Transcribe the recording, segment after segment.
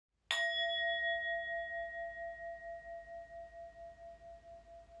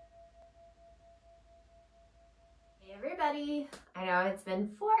everybody. I know it's been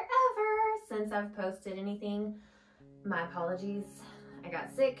forever since I've posted anything. My apologies. I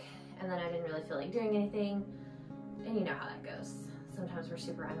got sick and then I didn't really feel like doing anything. And you know how that goes. Sometimes we're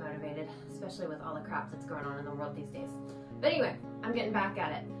super unmotivated, especially with all the crap that's going on in the world these days. But anyway, I'm getting back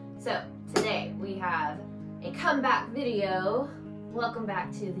at it. So today we have a comeback video. Welcome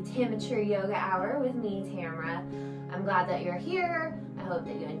back to the Tamateur Yoga Hour with me, Tamara. I'm glad that you're here. I hope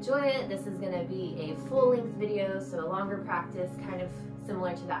that you enjoy it. This is going to be a full-length video, so a longer practice, kind of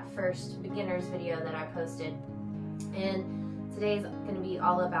similar to that first beginner's video that I posted. And today's going to be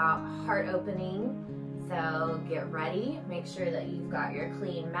all about heart opening. So get ready. Make sure that you've got your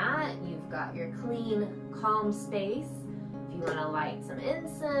clean mat, you've got your clean, calm space. If you want to light some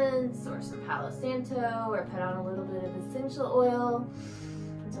incense or some Palo Santo or put on a little bit of essential oil,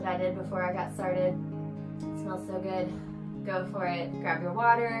 that's what I did before I got started. It smells so good. Go for it. Grab your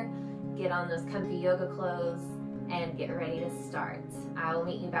water, get on those comfy yoga clothes, and get ready to start. I will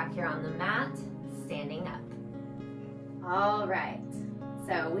meet you back here on the mat, standing up. All right,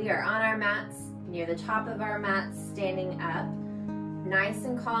 so we are on our mats, near the top of our mats, standing up. Nice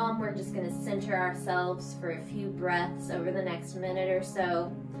and calm. We're just going to center ourselves for a few breaths over the next minute or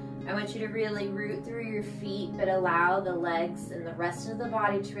so. I want you to really root through your feet, but allow the legs and the rest of the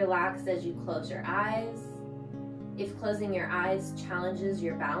body to relax as you close your eyes. If closing your eyes challenges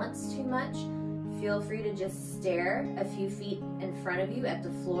your balance too much, feel free to just stare a few feet in front of you at the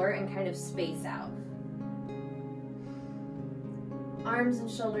floor and kind of space out. Arms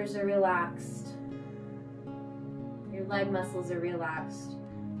and shoulders are relaxed. Your leg muscles are relaxed.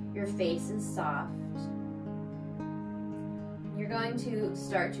 Your face is soft. You're going to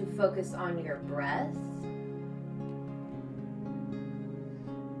start to focus on your breath.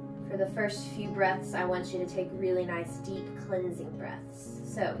 For the first few breaths, I want you to take really nice, deep, cleansing breaths.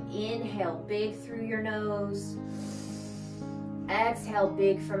 So inhale big through your nose. Exhale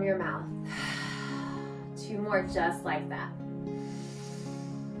big from your mouth. 2 more just like that.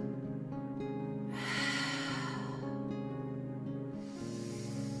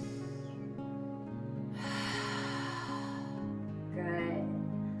 Good.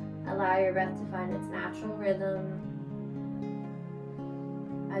 Allow your breath to find its natural rhythm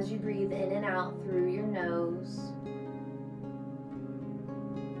as you breathe in and out through your nose.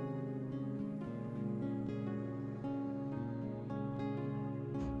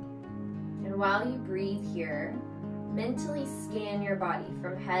 And while you breathe here, mentally scan your body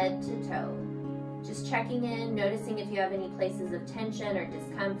from head to toe. Just checking in, noticing if you have any places of tension or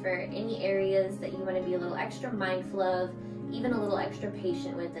discomfort, any areas that you want to be a little extra mindful of, even a little extra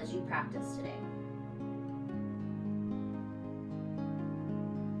patient with as you practice today.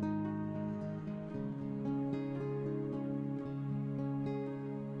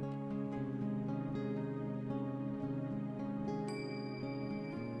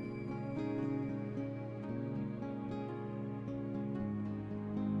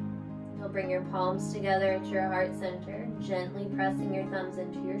 Bring your palms together at your heart center, gently pressing your thumbs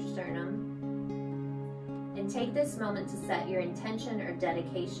into your sternum. And take this moment to set your intention or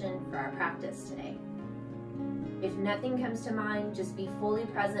dedication for our practice today. If nothing comes to mind, just be fully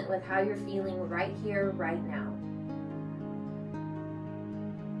present with how you're feeling right here, right now.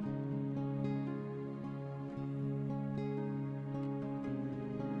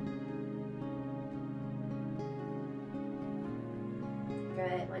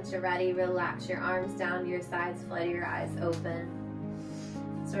 Good. Once you're ready, relax your arms down to your sides, flutter your eyes open.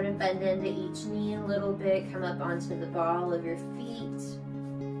 Sort of bend into each knee a little bit, come up onto the ball of your feet.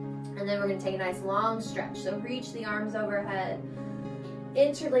 And then we're going to take a nice long stretch. So reach the arms overhead,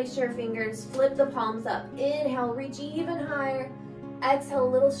 interlace your fingers, flip the palms up. Inhale, reach even higher. Exhale, a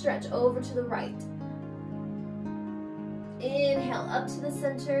little stretch over to the right. Inhale, up to the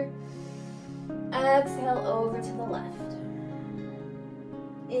center. Exhale, over to the left.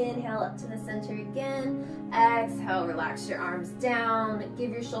 Inhale up to the center again. Exhale, relax your arms down.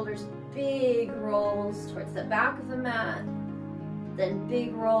 Give your shoulders big rolls towards the back of the mat. Then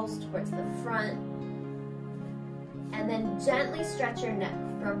big rolls towards the front. And then gently stretch your neck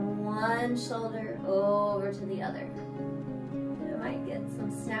from one shoulder over to the other. You might get some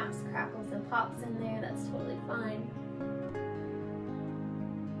snaps, crackles, and pops in there. That's totally fine.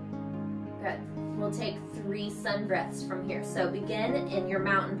 Good. We'll take 3 sun breaths from here. So begin in your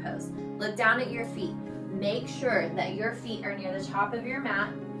mountain pose. Look down at your feet. Make sure that your feet are near the top of your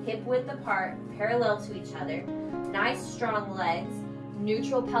mat, hip width apart, parallel to each other. Nice strong legs,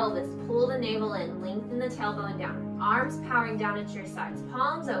 neutral pelvis. Pull the navel in, lengthen the tailbone down. Arms powering down at your sides,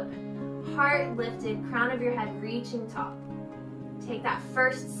 palms open. Heart lifted, crown of your head reaching top. Take that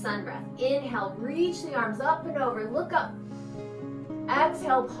first sun breath. Inhale, reach the arms up and over, look up.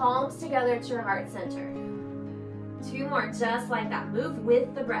 Exhale, palms together to your heart center. 2 more, just like that. Move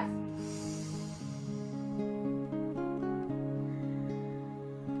with the breath.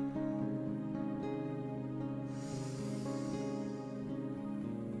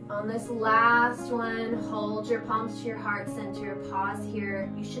 On this last one, hold your palms to your heart center. Pause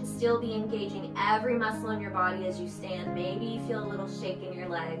here. You should still be engaging every muscle in your body as you stand. Maybe you feel a little shake in your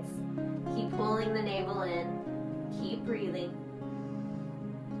legs. Keep pulling the navel in. Keep breathing.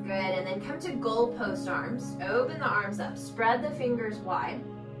 Good, and then come to goalpost arms. Open the arms up, spread the fingers wide.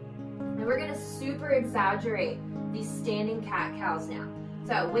 And we're gonna super exaggerate these standing cat-cows now.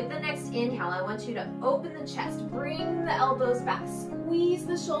 So with the next inhale, I want you to open the chest, bring the elbows back, squeeze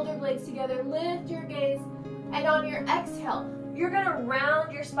the shoulder blades together, lift your gaze, and on your exhale, you're gonna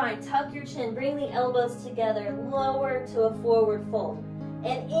round your spine, tuck your chin, bring the elbows together, lower to a forward fold.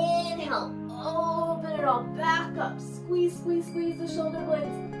 And inhale, open it all back up, squeeze, squeeze, squeeze the shoulder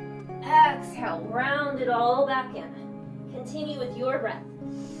blades. Exhale, round it all back in. Continue with your breath.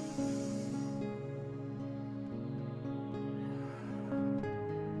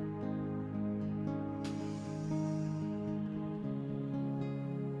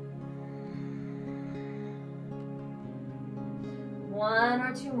 One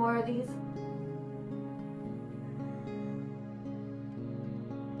or two more of these.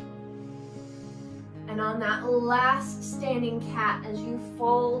 And on that last standing cat, as you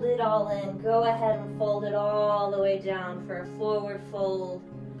fold it all in, go ahead and fold it all the way down for a forward fold.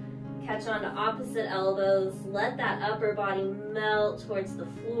 Catch on to opposite elbows. Let that upper body melt towards the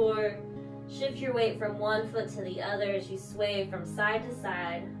floor. Shift your weight from one foot to the other as you sway from side to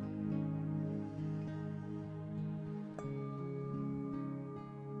side.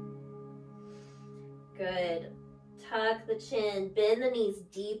 Good. Tuck the chin, bend the knees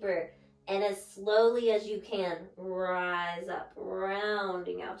deeper, and as slowly as you can, rise up,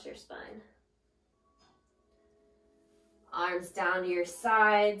 rounding out your spine. Arms down to your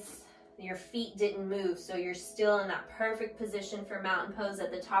sides. Your feet didn't move, so you're still in that perfect position for mountain pose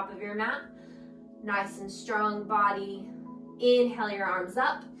at the top of your mat. Nice and strong body. Inhale your arms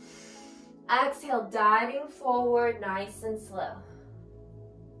up. Exhale, diving forward, nice and slow.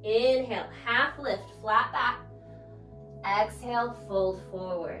 Inhale, half lift, flat back. Exhale, fold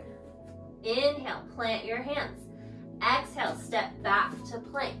forward. Inhale, plant your hands. Exhale, step back to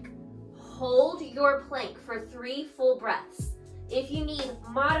plank. Hold your plank for 3 full breaths. If you need,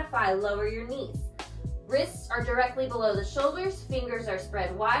 modify, lower your knees. Wrists are directly below the shoulders, fingers are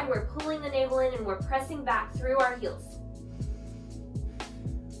spread wide. We're pulling the navel in and we're pressing back through our heels.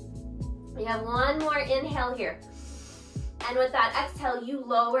 We have one more inhale here. And with that exhale, you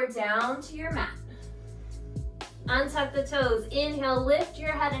lower down to your mat. Untuck the toes. Inhale, lift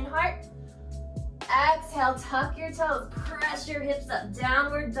your head and heart. Exhale, tuck your toes. Press your hips up.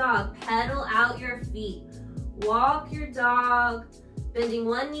 Downward dog. Pedal out your feet. Walk your dog, bending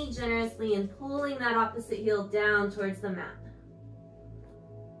one knee generously and pulling that opposite heel down towards the mat.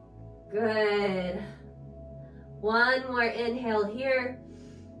 Good. One more inhale here.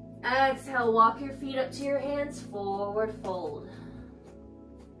 Exhale, walk your feet up to your hands, forward fold.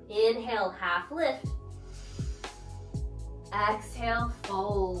 Inhale, half lift. Exhale,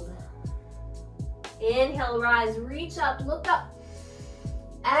 fold. Inhale, rise, reach up, look up.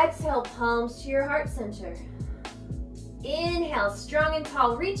 Exhale, palms to your heart center. Inhale, strong and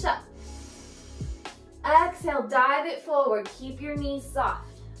tall, reach up. Exhale, dive it forward, keep your knees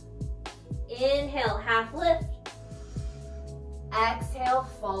soft. Inhale, half lift. Exhale,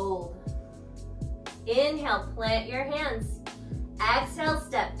 fold. Inhale, plant your hands. Exhale,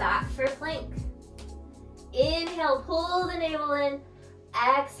 step back for plank. Inhale, pull the navel in.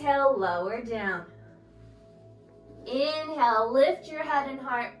 Exhale, lower down. Inhale, lift your head and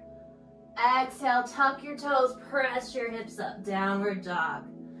heart. Exhale, tuck your toes, press your hips up, downward dog.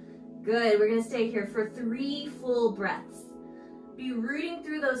 Good, we're gonna stay here for 3 full breaths. Be rooting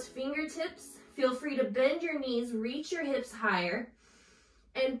through those fingertips. Feel free to bend your knees, reach your hips higher,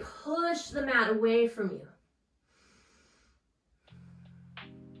 and push the mat away from you.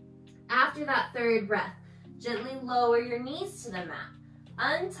 After that 3rd breath, gently lower your knees to the mat.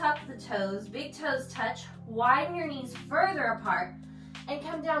 Untuck the toes, big toes touch, widen your knees further apart, and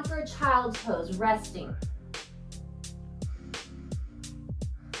come down for a child's pose, resting.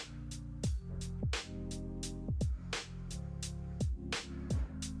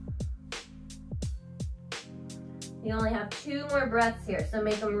 You only have 2 more breaths here, so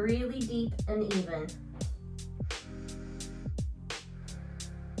make them really deep and even.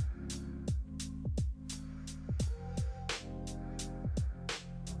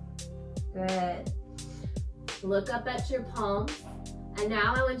 Good. Look up at your palms. And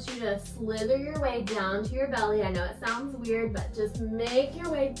now I want you to slither your way down to your belly. I know it sounds weird, but just make your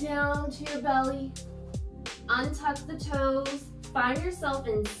way down to your belly. Untuck the toes. Find yourself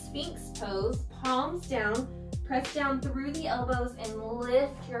in Sphinx pose, palms down. Press down through the elbows and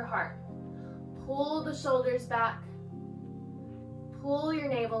lift your heart. Pull the shoulders back. Pull your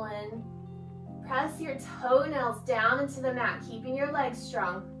navel in. Press your toenails down into the mat, keeping your legs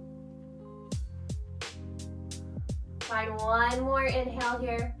strong. Find one more inhale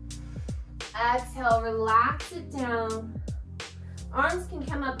here. Exhale, relax it down. Arms can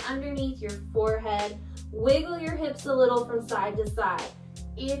come up underneath your forehead. Wiggle your hips a little from side to side.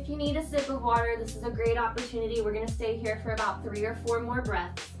 If you need a sip of water, this is a great opportunity. We're gonna stay here for about 3 or 4 more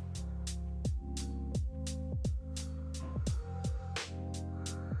breaths.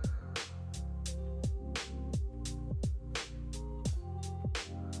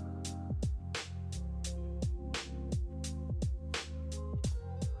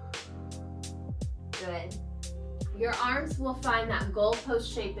 Good. Your arms will find that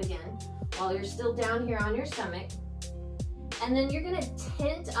goalpost shape again while you're still down here on your stomach. And then you're gonna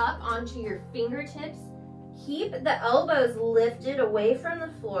tint up onto your fingertips. Keep the elbows lifted away from the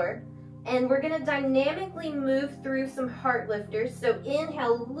floor. And we're gonna dynamically move through some heart lifters. So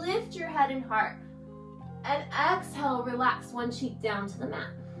inhale, lift your head and heart. And exhale, relax one cheek down to the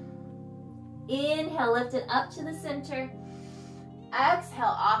mat. Inhale, lift it up to the center. Exhale,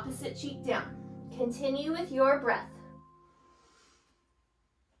 opposite cheek down. Continue with your breath.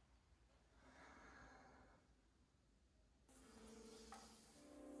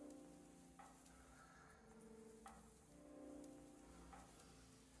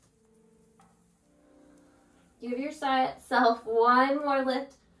 Give yourself one more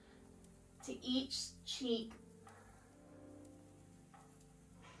lift to each cheek.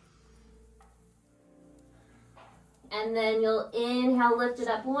 And then you'll inhale, lift it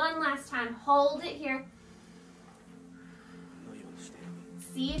up one last time. Hold it here.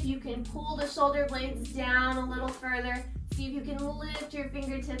 See if you can pull the shoulder blades down a little further. See if you can lift your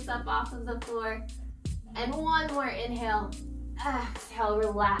fingertips up off of the floor. And one more inhale. Exhale,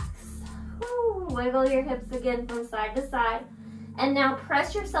 relax. Woo. Wiggle your hips again from side to side. And now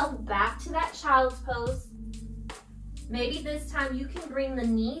press yourself back to that child's pose. Maybe this time you can bring the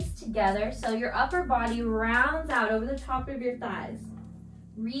knees together so your upper body rounds out over the top of your thighs,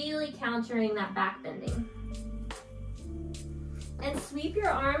 really countering that back bending. And sweep your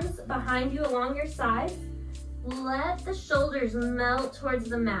arms behind you along your sides. Let the shoulders melt towards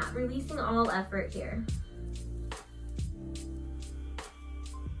the mat, releasing all effort here.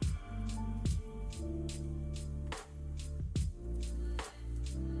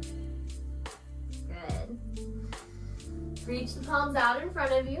 Reach the palms out in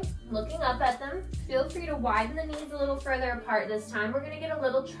front of you, looking up at them. Feel free to widen the knees a little further apart this time. We're gonna get a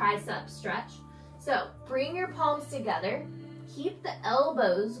little tricep stretch. So bring your palms together. Keep the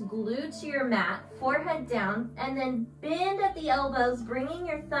elbows glued to your mat, forehead down, and then bend at the elbows, bringing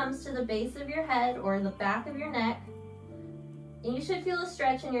your thumbs to the base of your head or the back of your neck. And you should feel a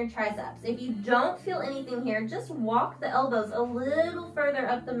stretch in your triceps. If you don't feel anything here, just walk the elbows a little further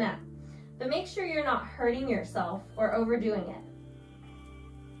up the mat. But make sure you're not hurting yourself or overdoing it.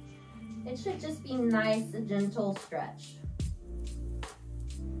 It should just be nice, a gentle stretch.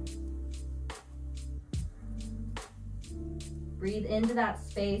 Breathe into that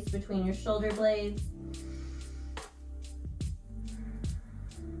space between your shoulder blades.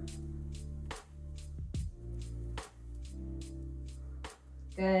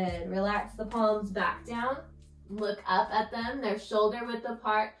 Good. Relax the palms back down. Look up at them. They're shoulder width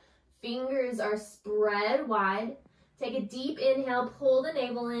apart. Fingers are spread wide. Take a deep inhale, pull the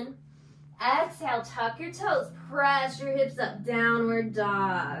navel in. Exhale, tuck your toes, press your hips up, downward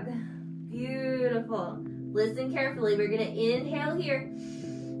dog. Beautiful. Listen carefully. We're gonna inhale here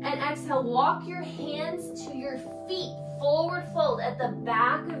and exhale, walk your hands to your feet, forward fold at the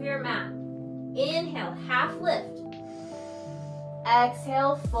back of your mat. Inhale, half lift.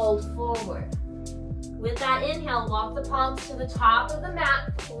 Exhale, fold forward. With that inhale, walk the palms to the top of the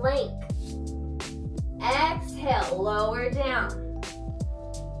mat, plank. Exhale, lower down.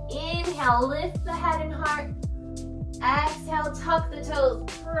 Inhale, lift the head and heart. Exhale, tuck the toes,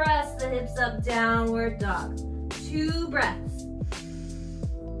 press the hips up, downward dog. 2 breaths.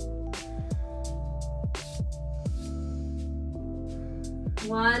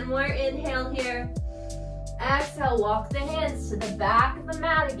 One more inhale here. Exhale, walk the hands to the back of the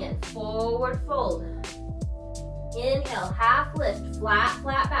mat again, forward fold. Inhale, half lift, flat,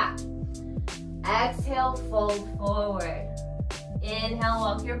 flat back. Exhale, fold forward. Inhale,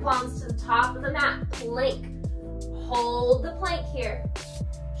 walk your palms to the top of the mat. Plank. Hold the plank here.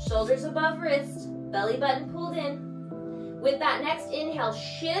 Shoulders above wrist, belly button pulled in. With that next inhale,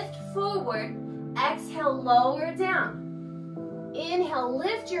 shift forward. Exhale, lower down. Inhale,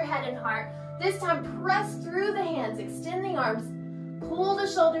 lift your head and heart. This time, press through the hands, extend the arms, pull the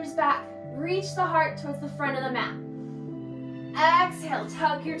shoulders back, reach the heart towards the front of the mat. Exhale,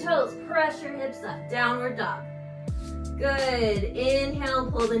 tuck your toes, press your hips up, downward dog. Good,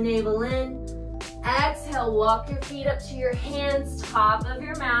 inhale, pull the navel in. Exhale, walk your feet up to your hands, top of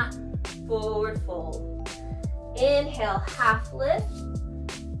your mat, forward fold. Inhale, half lift.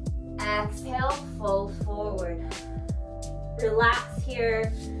 Exhale, fold forward. Relax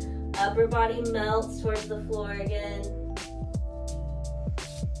here, upper body melts towards the floor again.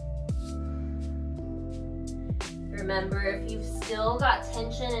 Remember, if you've still got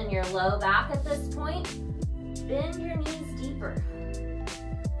tension in your low back at this point, bend your knees deeper.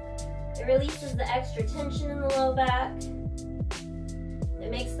 It releases the extra tension in the low back.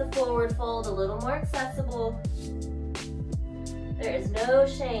 It makes the forward fold a little more accessible. There is no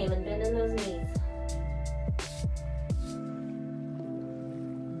shame in bending those knees.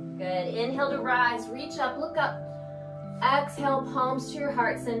 Good. Inhale to rise, reach up, look up. Exhale, palms to your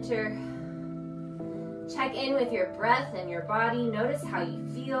heart center. Check in with your breath and your body. Notice how you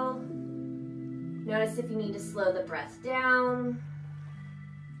feel. Notice if you need to slow the breath down.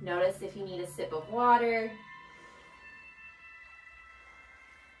 Notice if you need a sip of water.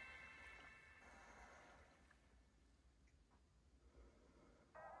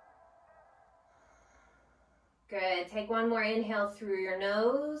 Good. Take one more inhale through your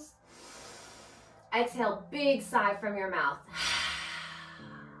nose. Exhale, big sigh from your mouth.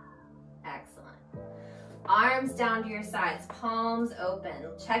 Excellent. Arms down to your sides, palms open.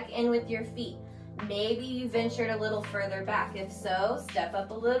 Check in with your feet. Maybe you ventured a little further back. If so, step up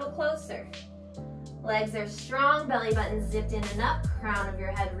a little closer. Legs are strong, belly button zipped in and up, crown of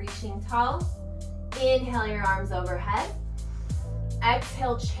your head reaching tall. Inhale your arms overhead.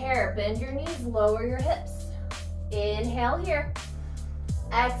 Exhale, chair. Bend your knees, lower your hips. Inhale here.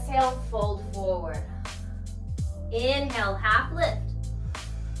 Exhale, fold forward. Inhale, half lift.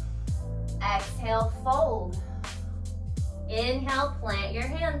 Exhale, fold. Inhale, plant your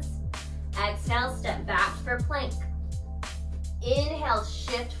hands. Exhale, step back for plank. Inhale,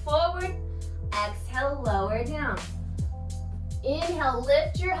 shift forward. Exhale, lower down. Inhale,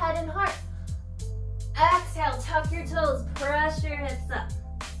 lift your head and heart. Exhale, tuck your toes, press your hips up.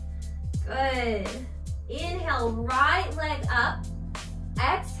 Good. Inhale, right leg up.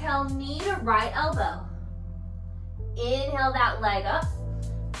 Exhale, knee to right elbow. Inhale that leg up.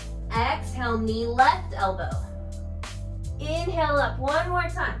 Exhale, knee left elbow. Inhale up one more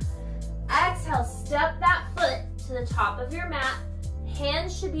time. Exhale, step that foot to the top of your mat.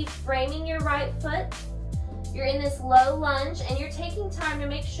 Hands should be framing your right foot. You're in this low lunge and you're taking time to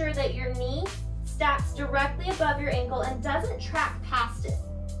make sure that your knee stacks directly above your ankle and doesn't track past it.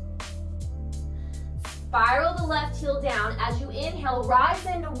 Spiral the left heel down. As you inhale, rise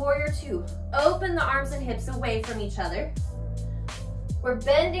into warrior two. Open the arms and hips away from each other. We're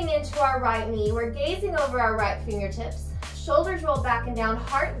bending into our right knee. We're gazing over our right fingertips. Shoulders roll back and down,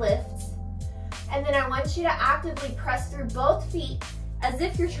 heart lifts. And then I want you to actively press through both feet as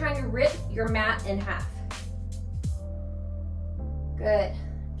if you're trying to rip your mat in half. Good.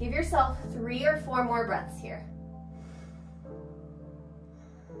 Give yourself 3 or 4 more breaths here.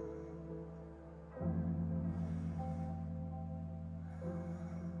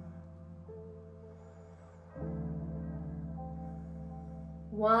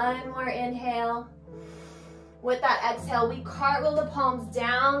 One more inhale. With that exhale, we cartwheel the palms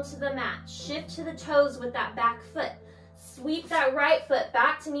down to the mat. Shift to the toes with that back foot. Sweep that right foot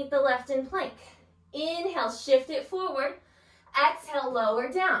back to meet the left in plank. Inhale, shift it forward. Exhale,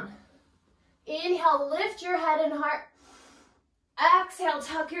 lower down. Inhale, lift your head and heart. Exhale,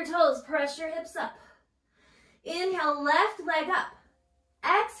 tuck your toes, press your hips up. Inhale, left leg up.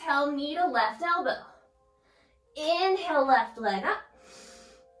 Exhale, knee to left elbow. Inhale, left leg up.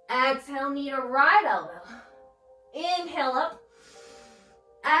 Exhale, knee to right elbow. Inhale up.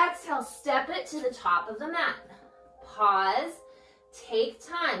 Exhale, step it to the top of the mat. Pause. Take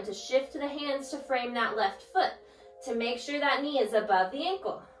time to shift the hands to frame that left foot to make sure that knee is above the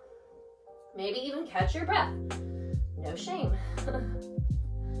ankle. Maybe even catch your breath. No shame.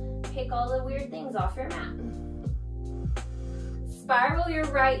 Pick all the weird things off your mat. Spiral your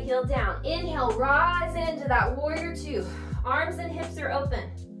right heel down. Inhale, rise into that warrior two. Arms and hips are open.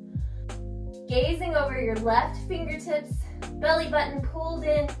 Gazing over your left fingertips, belly button pulled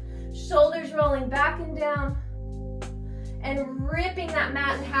in, shoulders rolling back and down. and ripping that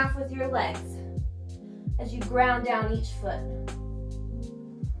mat in half with your legs as you ground down each foot.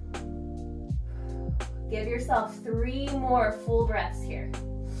 Give yourself 3 more full breaths here.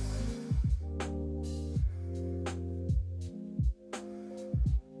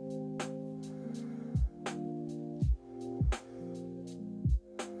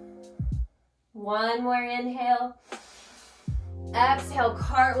 One more inhale. Exhale,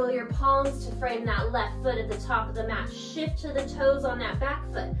 cartwheel your palms to frame that left foot at the top of the mat. Shift to the toes on that back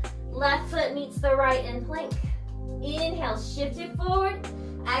foot. Left foot meets the right in plank. Inhale, shift it forward.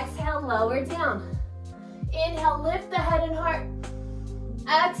 Exhale, lower down. Inhale, lift the head and heart.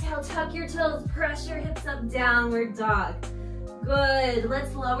 Exhale, tuck your toes, press your hips up, downward dog. Good.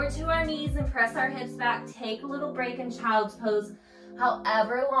 Let's lower to our knees and press our hips back. Take a little break in child's pose,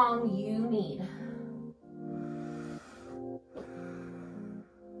 however long you need.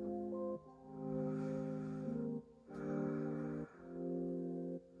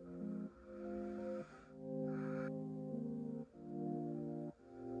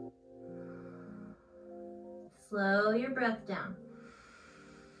 Slow your breath down.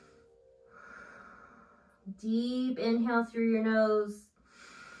 Deep inhale through your nose.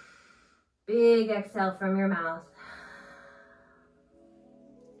 Big exhale from your mouth.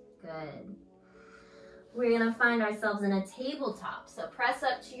 Good. We're gonna find ourselves in a tabletop. So press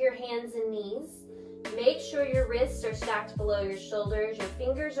up to your hands and knees. Make sure your wrists are stacked below your shoulders. Your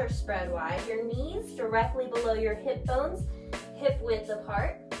fingers are spread wide. Your knees directly below your hip bones, hip width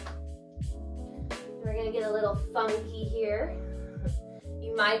apart. We're gonna get a little funky here.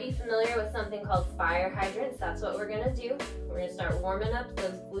 You might be familiar with something called fire hydrants. That's what we're gonna do. We're gonna start warming up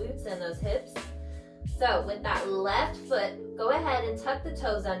those glutes and those hips. So with that left foot, go ahead and tuck the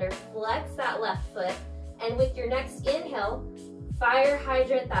toes under, flex that left foot, and with your next inhale, fire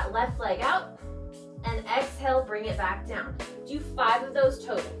hydrant that left leg out, and exhale, bring it back down. Do 5 of those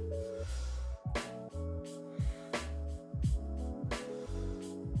total.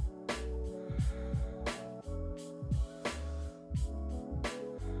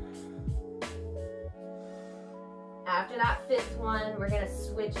 After that 5th one, we're gonna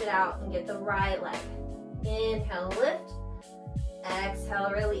switch it out and get the right leg. Inhale, lift.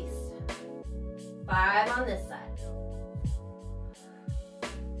 Exhale, release. 5 on this side.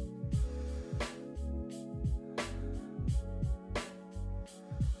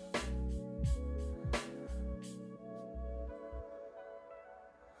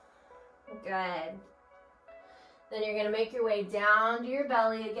 Good. Then you're gonna make your way down to your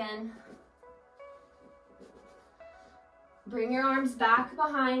belly again. Bring your arms back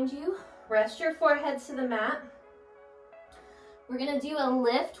behind you. Rest your forehead to the mat. We're gonna do a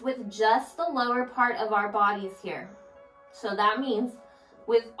lift with just the lower part of our bodies here. So that means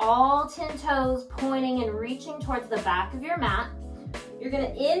with all 10 toes pointing and reaching towards the back of your mat, you're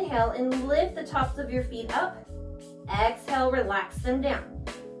gonna inhale and lift the tops of your feet up. Exhale, relax them down.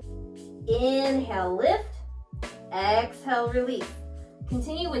 Inhale, lift. Exhale, release.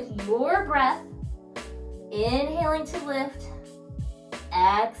 Continue with your breath. Inhaling to lift,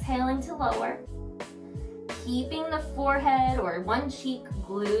 exhaling to lower, keeping the forehead or one cheek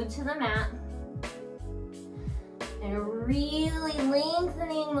glued to the mat, and really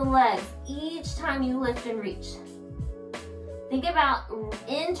lengthening the legs each time you lift and reach. Think about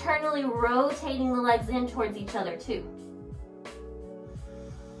internally rotating the legs in towards each other too.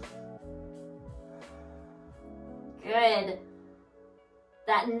 Good.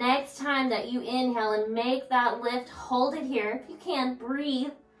 That next time that you inhale and make that lift, hold it here. If you can,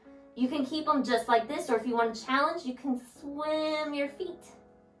 breathe. You can keep them just like this, or if you want to challenge, you can swim your feet.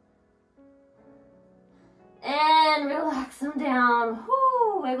 And relax them down.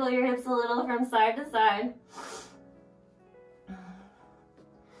 Woo, wiggle your hips a little from side to side.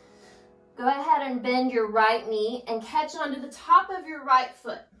 Go ahead and bend your right knee and catch onto the top of your right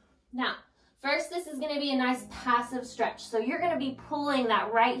foot. Now, first, this is going to be a nice passive stretch. So you're going to be pulling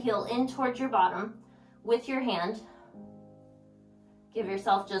that right heel in towards your bottom with your hand. Give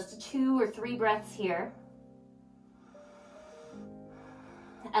yourself just 2 or 3 breaths here.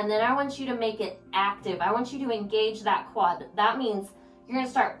 And then I want you to make it active. I want you to engage that quad. That means you're going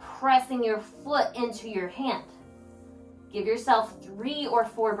to start pressing your foot into your hand. Give yourself 3 or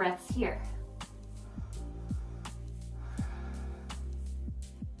 4 breaths here.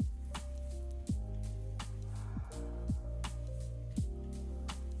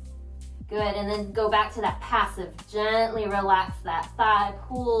 Good, and then go back to that passive. Gently relax that thigh,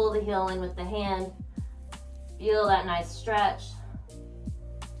 pull the heel in with the hand. Feel that nice stretch.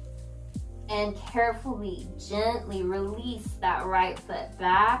 And carefully, gently release that right foot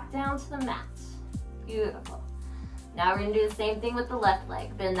back down to the mat. Beautiful. Now we're gonna do the same thing with the left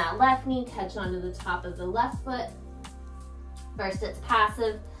leg. Bend that left knee, catch onto the top of the left foot. First it's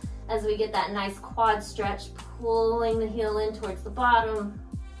passive as we get that nice quad stretch, pulling the heel in towards the bottom.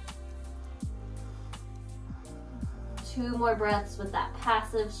 2 more breaths with that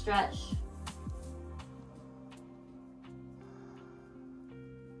passive stretch.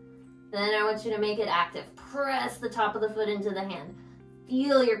 Then I want you to make it active. Press the top of the foot into the hand.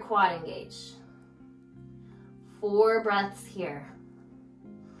 Feel your quad engage. 4 breaths here.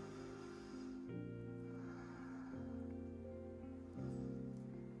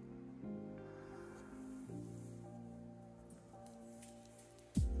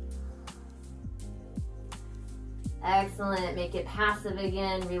 Excellent. Make it passive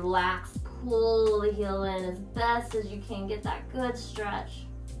again. Relax. Pull the heel in as best as you can. Get that good stretch.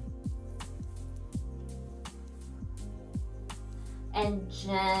 And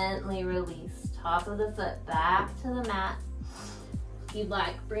gently release. Top of the foot back to the mat. If you'd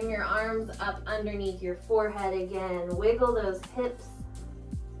like, bring your arms up underneath your forehead again. Wiggle those hips.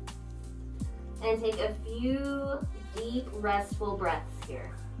 And take a few deep, restful breaths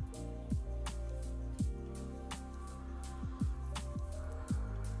here.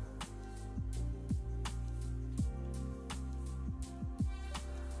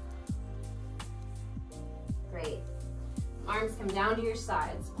 Great. Arms come down to your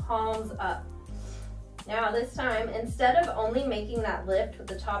sides, palms up. Now this time, instead of only making that lift with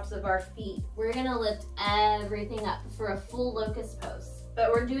the tops of our feet, we're gonna lift everything up for a full locust pose.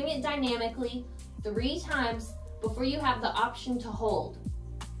 But we're doing it dynamically 3 times before you have the option to hold.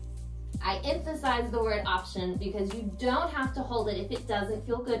 I emphasize the word option because you don't have to hold it if it doesn't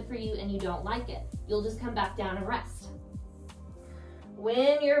feel good for you and you don't like it. You'll just come back down and rest.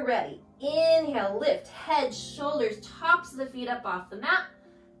 When you're ready, inhale, lift, head, shoulders, tops of the feet up off the mat.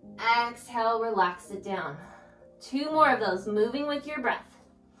 Exhale, relax it down. 2 more of those, moving with your breath.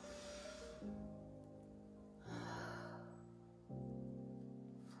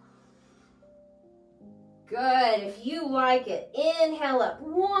 Good, if you like it, inhale up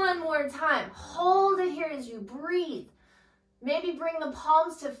 1 more time. Hold it here as you breathe. Maybe bring the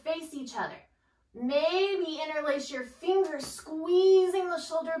palms to face each other. Maybe interlace your fingers, squeezing the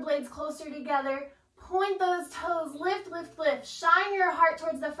shoulder blades closer together. Point those toes, lift, lift, lift. Shine your heart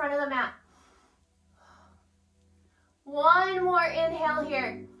towards the front of the mat. 1 more inhale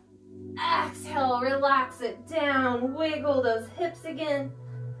here. Exhale, relax it down. Wiggle those hips again.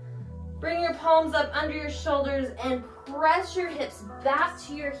 Bring your palms up under your shoulders and press your hips back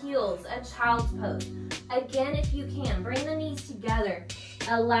to your heels, a child's pose. Again, if you can, bring the knees together.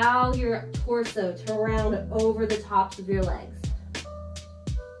 Allow your torso to round over the tops of your legs.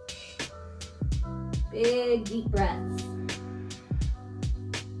 Big, deep breaths.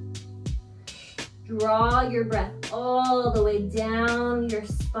 Draw your breath all the way down your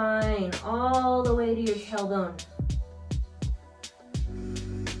spine, all the way to your tailbone.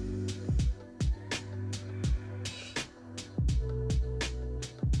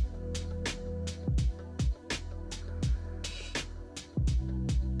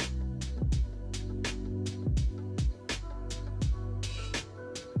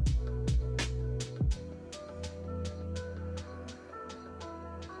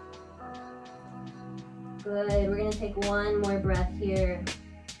 Good, we're gonna take 1 more breath here.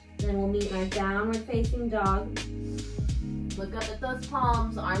 Then we'll meet in our downward facing dog. Look up at those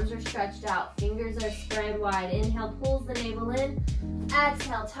palms, arms are stretched out, fingers are spread wide. Inhale, pulls the navel in.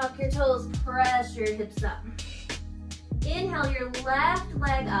 Exhale, tuck your toes, press your hips up. Inhale, your left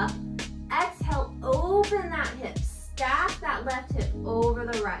leg up. Exhale, open that hip. Stack that left hip over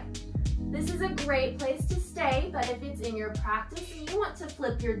the right. This is a great place to stay, but if it's in your practice and you want to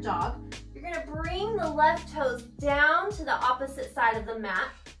flip your dog, you're gonna bring the left toes down to the opposite side of the mat,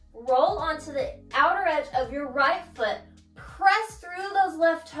 roll onto the outer edge of your right foot, press through those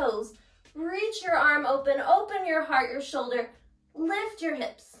left toes, reach your arm open, open your heart, your shoulder, lift your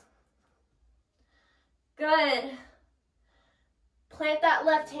hips. Good. Plant that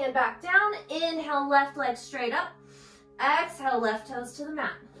left hand back down, inhale, left leg straight up, exhale, left toes to the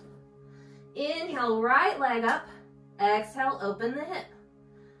mat. Inhale, right leg up, exhale, open the hip.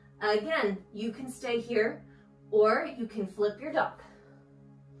 Again, you can stay here or you can flip your dog.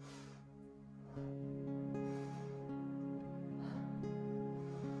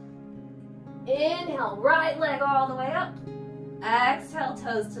 Inhale, right leg all the way up. Exhale,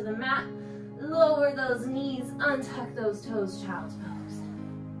 toes to the mat. Lower those knees, untuck those toes, child's pose.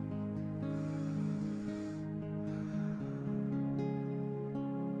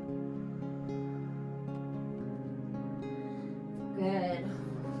 Good.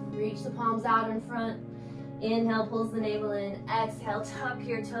 Reach the palms out in front Inhale, pulls the navel in. Exhale, tuck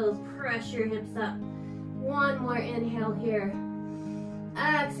your toes, press your hips up. One more inhale here.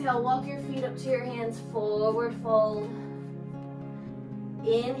 Exhale, walk your feet up to your hands, forward fold.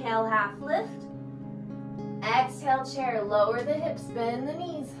 Inhale, half lift. Exhale, chair, lower the hips, bend the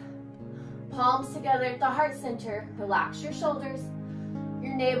knees. Palms together at the heart center. Relax your shoulders.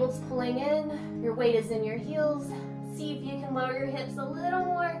 Your navel's pulling in, your weight is in your heels. See if you can lower your hips a little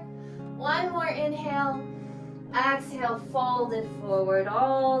more. One more inhale. Exhale, fold it forward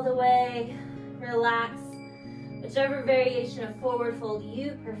all the way. Relax. Whichever variation of forward fold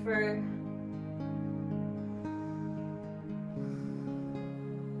you prefer.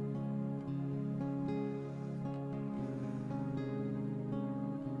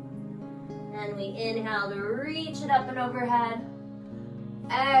 And we inhale to reach it up and overhead.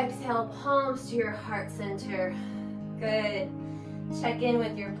 Exhale, palms to your heart center. Good. Check in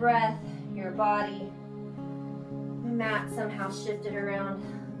with your breath, your body. The mat somehow shifted around.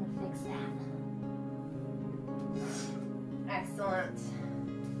 I'm gonna fix that. Excellent.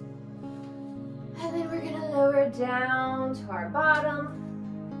 And then we're gonna lower down to our bottom.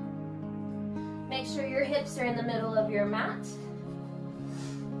 Make sure your hips are in the middle of your mat.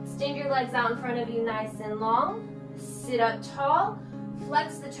 Extend your legs out in front of you nice and long. Sit up tall.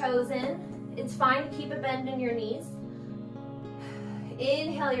 Flex the toes in. It's fine to keep a bend in your knees.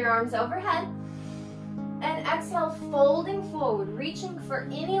 Inhale your arms overhead. And exhale, folding forward, reaching for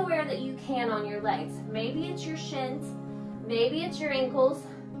anywhere that you can on your legs. Maybe it's your shins. Maybe it's your ankles.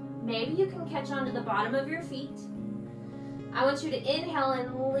 Maybe you can catch onto the bottom of your feet. I want you to inhale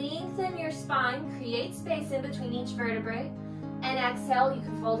and lengthen your spine. Create space in between each vertebrae. And exhale, you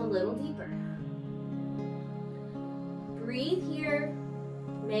can fold a little deeper. Breathe here.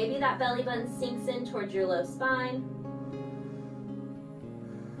 Maybe that belly button sinks in towards your low spine.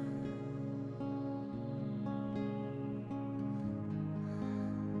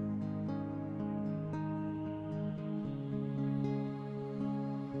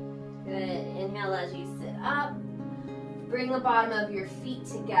 Good. Inhale as you sit up. Bring the bottom of your feet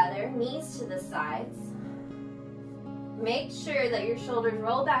together, knees to the sides. Make sure that your shoulders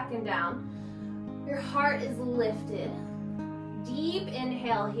roll back and down. Your heart is lifted. Deep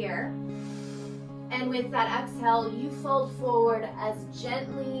inhale here. And with that exhale, you fold forward as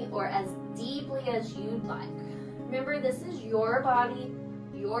gently or as deeply as you'd like. Remember, this is your body,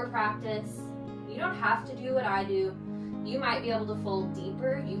 your practice. You don't have to do what I do. You might be able to fold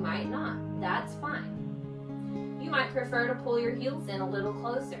deeper, you might not. That's fine. You might prefer to pull your heels in a little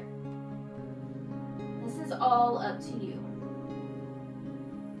closer. This is all up to you.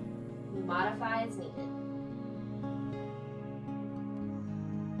 You modify as needed.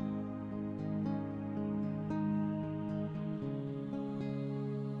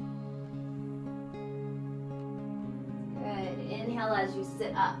 Good. Inhale as you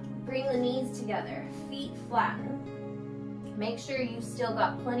sit up. Bring the knees together, feet flatten. Make sure you've still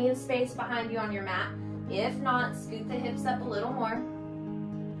got plenty of space behind you on your mat. If not, scoot the hips up a little more.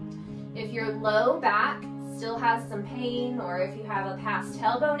 If your low back still has some pain, or if you have a past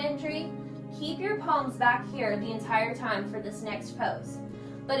tailbone injury, keep your palms back here the entire time for this next pose.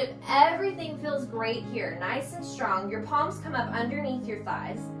 But if everything feels great here, nice and strong, your palms come up underneath your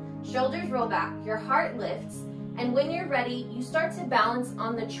thighs, shoulders roll back, your heart lifts, and when you're ready, you start to balance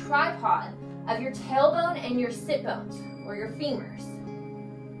on the tripod of your tailbone and your sit bones, or your femurs.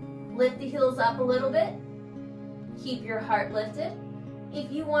 Lift the heels up a little bit. Keep your heart lifted.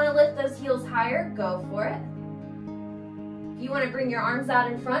 If you want to lift those heels higher, go for it. If you want to bring your arms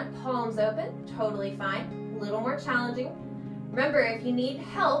out in front, palms open, totally fine. A little more challenging. Remember, if you need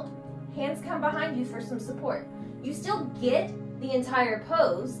help, hands come behind you for some support. You still get the entire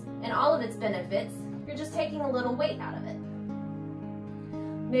pose and all of its benefits. You're just taking a little weight out of it.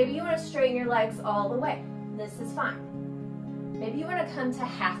 Maybe you want to straighten your legs all the way. This is fine. Maybe you want to come to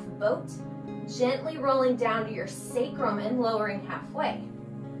half boat, gently rolling down to your sacrum and lowering halfway.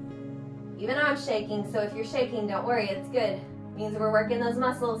 Even I'm shaking, so if you're shaking, don't worry, it's good. It means we're working those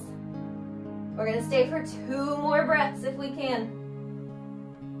muscles. We're gonna stay for 2 more breaths if we can.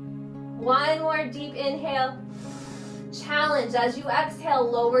 1 more deep inhale. Challenge as you exhale,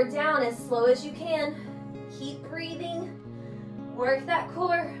 lower down as slow as you can. Keep breathing, work that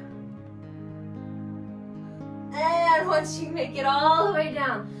core. And once you make it all the way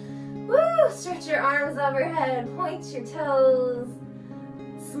down, woo, stretch your arms overhead, point your toes,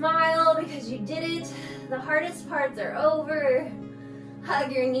 smile because you did it. The hardest parts are over.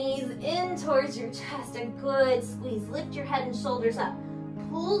 Hug your knees in towards your chest, a good squeeze. Lift your head and shoulders up.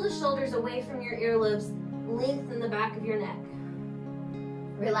 Pull the shoulders away from your earlobes, lengthen the back of your neck.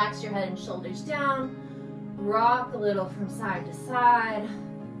 Relax your head and shoulders down. Rock a little from side to side.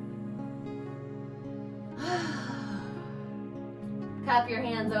 Cup your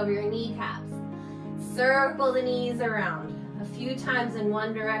hands over your kneecaps. Circle the knees around a few times in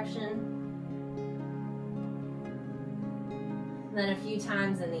one direction, then a few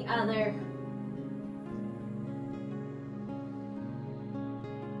times in the other.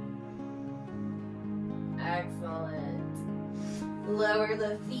 Excellent. Lower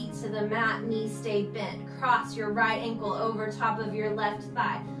the feet to the mat, knees stay bent. Cross your right ankle over top of your left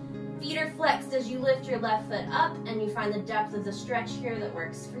thigh. Feet are flexed as you lift your left foot up, and you find the depth of the stretch here that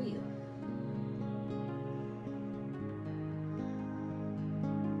works for you.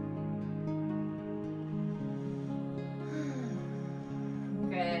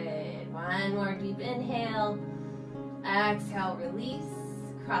 Good. One more deep inhale. Exhale, release.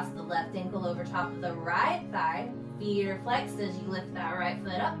 Cross the left ankle over top of the right thigh. Feet are flexed as you lift that right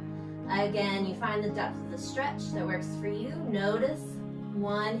foot up. Again, you find the depth of the stretch that works for you. Notice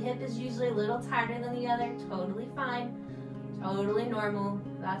one hip is usually a little tighter than the other. Totally fine. Totally normal.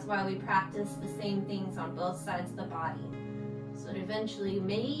 That's why we practice the same things on both sides of the body. So that eventually,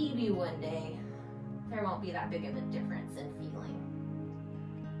 maybe one day, there won't be that big of a difference in feeling.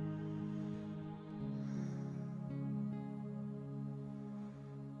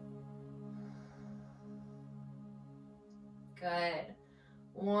 Good.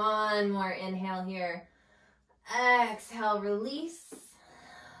 One more inhale here. Exhale, release.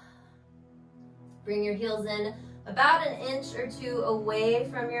 Bring your heels in about an inch or two away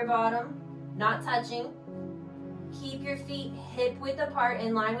from your bottom, not touching. Keep your feet hip width apart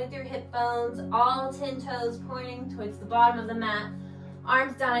in line with your hip bones, all 10 toes pointing towards the bottom of the mat.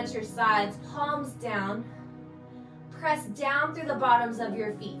 Arms down at your sides, palms down. Press down through the bottoms of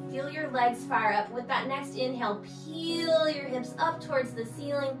your feet. Feel your legs fire up. With that next inhale, peel your hips up towards the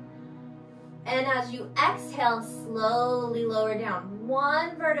ceiling. And as you exhale, slowly lower down,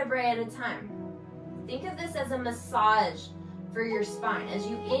 one vertebrae at a time. Think of this as a massage for your spine. As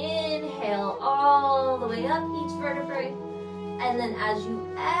you inhale all the way up each vertebrae, and then as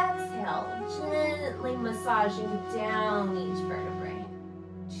you exhale, gently massaging down each vertebrae.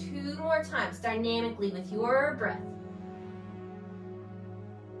 2 more times, dynamically with your breath.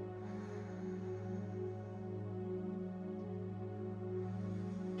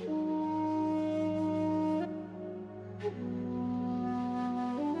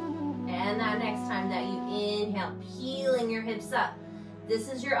 And that next time that you inhale, peeling your hips up.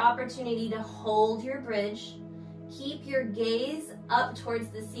 This is your opportunity to hold your bridge. Keep your gaze up towards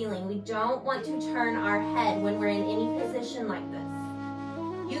the ceiling. We don't want to turn our head when we're in any position like this.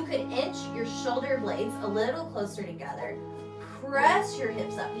 You could inch your shoulder blades a little closer together. Press your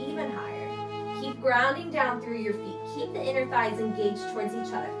hips up even higher. Keep grounding down through your feet. Keep the inner thighs engaged towards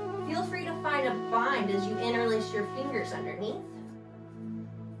each other. Feel free to find a bind as you interlace your fingers underneath.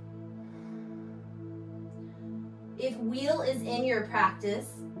 If wheel is in your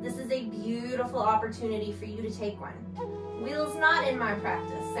practice, this is a beautiful opportunity for you to take one. Wheel's not in my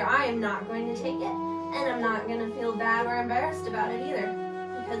practice, so I am not going to take it, and I'm not going to feel bad or embarrassed about it either,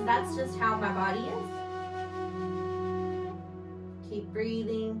 because that's just how my body is. Keep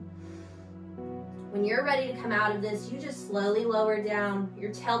breathing. When you're ready to come out of this, you just slowly lower down.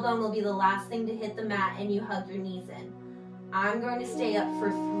 Your tailbone will be the last thing to hit the mat, and you hug your knees in. I'm going to stay up for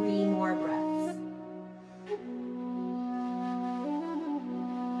 3 more breaths.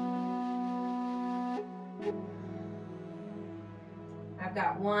 I've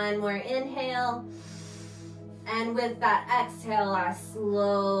got one more inhale, and with that exhale, I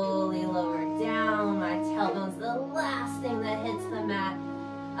slowly lower down. My tailbone's the last thing that hits the mat.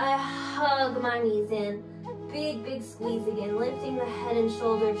 I hug my knees in, big, big squeeze again, lifting the head and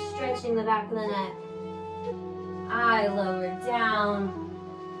shoulders, stretching the back of the neck. I lower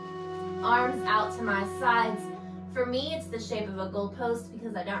down, arms out to my sides. For me, it's the shape of a goalpost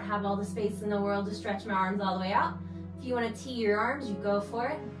because I don't have all the space in the world to stretch my arms all the way out. If you want to tee your arms, you go for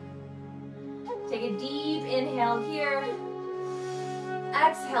it. Take a deep inhale here.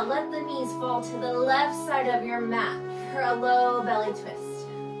 Exhale, let the knees fall to the left side of your mat for a low belly twist.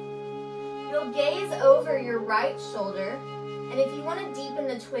 You'll gaze over your right shoulder, and if you want to deepen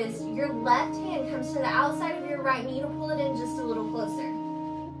the twist, your left hand comes to the outside of your right knee to pull it in just a little closer.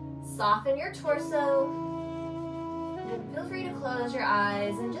 Soften your torso. Feel free to close your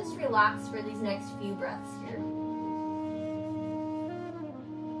eyes and just relax for these next few breaths here.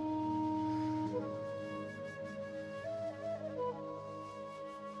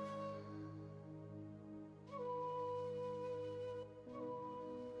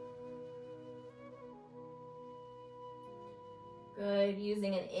 Good. started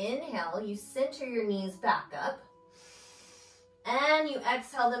using an inhale, you center your knees back up. And you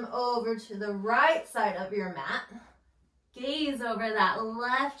exhale them over to the right side of your mat. Gaze over that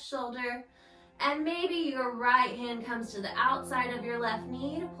left shoulder. And maybe your right hand comes to the outside of your left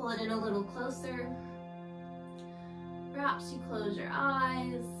knee to pull it in a little closer. Perhaps you close your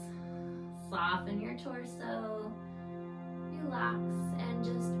eyes. Soften your torso. Relax and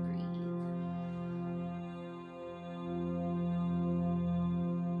just breathe.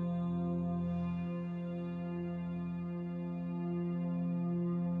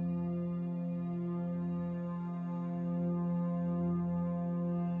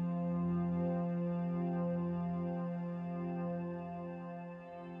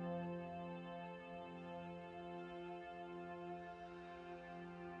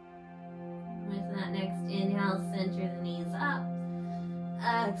 Next inhale, center the knees up.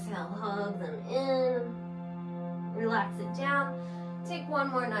 Exhale, hug them in. Relax it down. Take one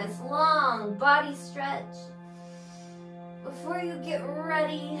more nice long body stretch before you get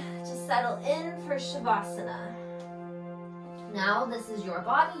ready to settle in for Shavasana. Now this is your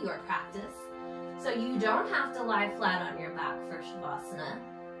body, your practice, so you don't have to lie flat on your back for Shavasana.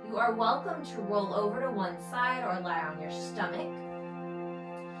 You are welcome to roll over to one side or lie on your stomach,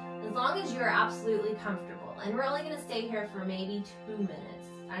 as long as you're absolutely comfortable. And we're only going to stay here for maybe 2 minutes.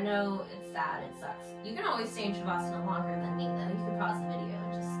 I know it's sad, it sucks. You can always stay in Shavasana longer than me though. You can pause the video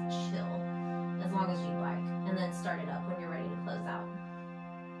and just chill as long as you like, and then start it up when you're ready to close out.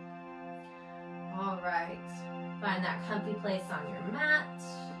 All right, find that comfy place on your mat.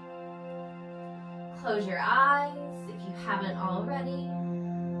 Close your eyes if you haven't already.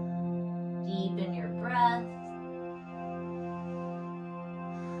 Deepen your breath.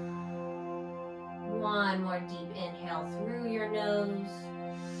 One more deep inhale through your nose.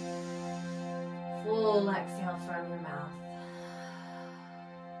 Full exhale from your mouth.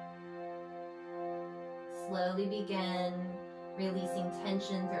 Slowly begin releasing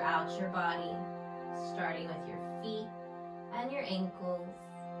tension throughout your body, starting with your feet and your ankles.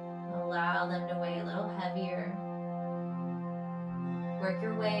 Allow them to weigh a little heavier. Work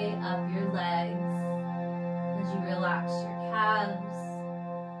your way up your legs as you relax your calves,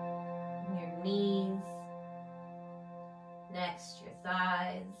 your knees, next your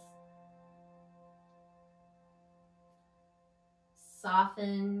thighs.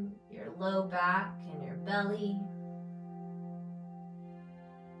 Soften your low back and your belly.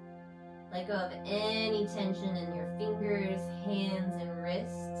 Let go of any tension in your fingers, hands, and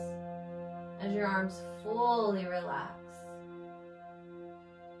wrists as your arms fully relax.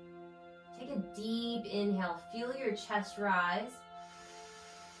 Take a deep inhale. Feel your chest rise.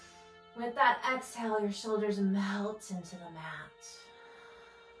 With that exhale, your shoulders melt into the mat.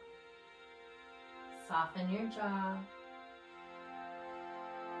 Soften your jaw.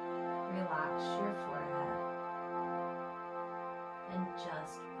 Relax your forehead. And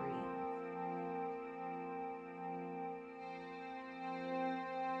just breathe.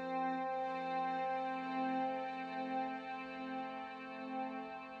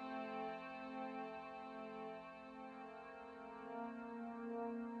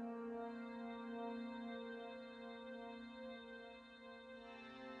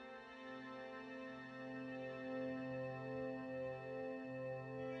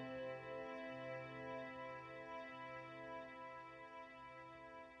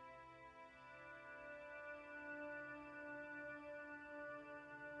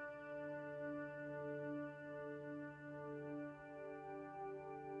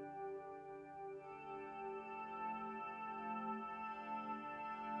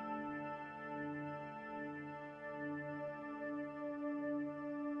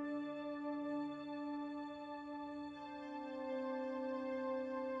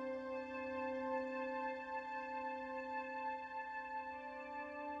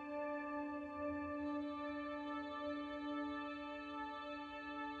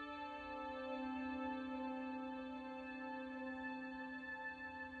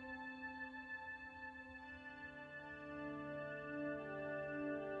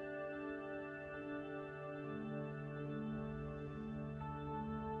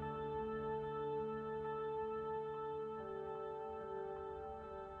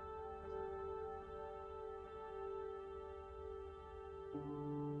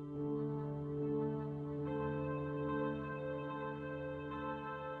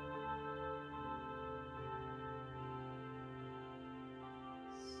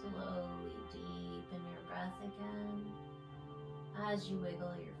 Slowly deepen your breath again as you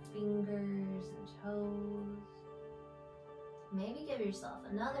wiggle your fingers and toes. Maybe give yourself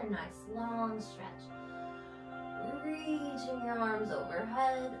another nice long stretch. reaching your arms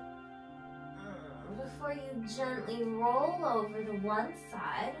overhead before you gently roll over to one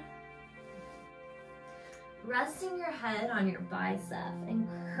side, resting your head on your bicep and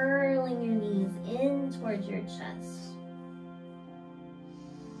curling your knees in towards your chest.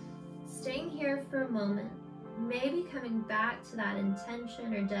 Staying here for a moment, maybe coming back to that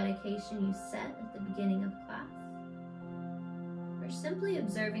intention or dedication you set at the beginning of class, or simply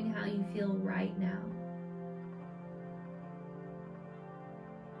observing how you feel right now.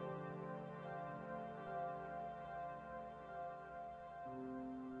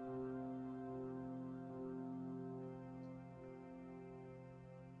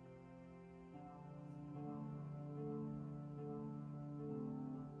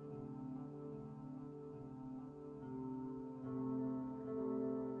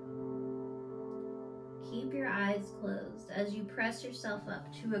 Keep your eyes closed as you press yourself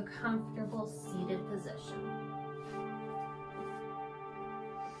up to a comfortable seated position.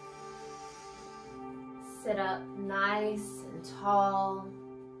 Sit up nice and tall.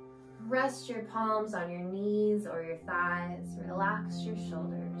 Rest your palms on your knees or your thighs. Relax your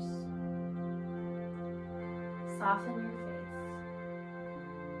shoulders. Soften your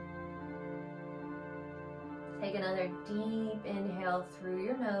face. Take another deep inhale through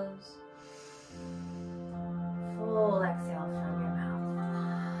your nose. Full exhale from your mouth.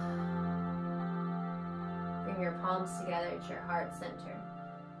 Bring your palms together at your heart center,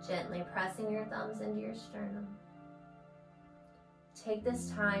 gently pressing your thumbs into your sternum. Take this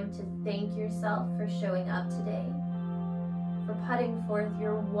time to thank yourself for showing up today, for putting forth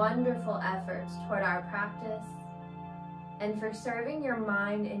your wonderful efforts toward our practice, and for serving your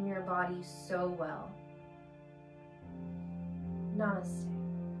mind and your body so well. Namaste.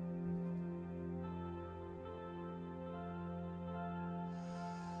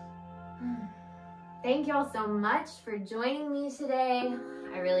 Thank y'all so much for joining me today.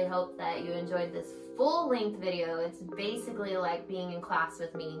 I really hope that you enjoyed this full-length video. It's basically like being in class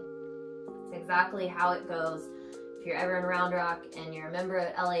with me. It's exactly how it goes. If you're ever in Round Rock and you're a member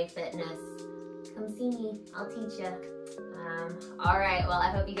of LA Fitness, come see me. I'll teach you. All right, well, I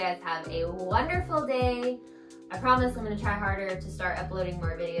hope you guys have a wonderful day. I promise I'm going to try harder to start uploading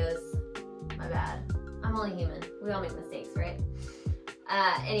more videos. My bad. I'm only human. We all make mistakes, right?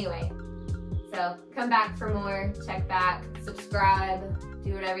 Anyway. So come back for more, check back, subscribe,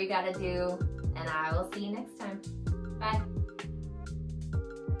 do whatever you gotta do, and I will see you next time. Bye.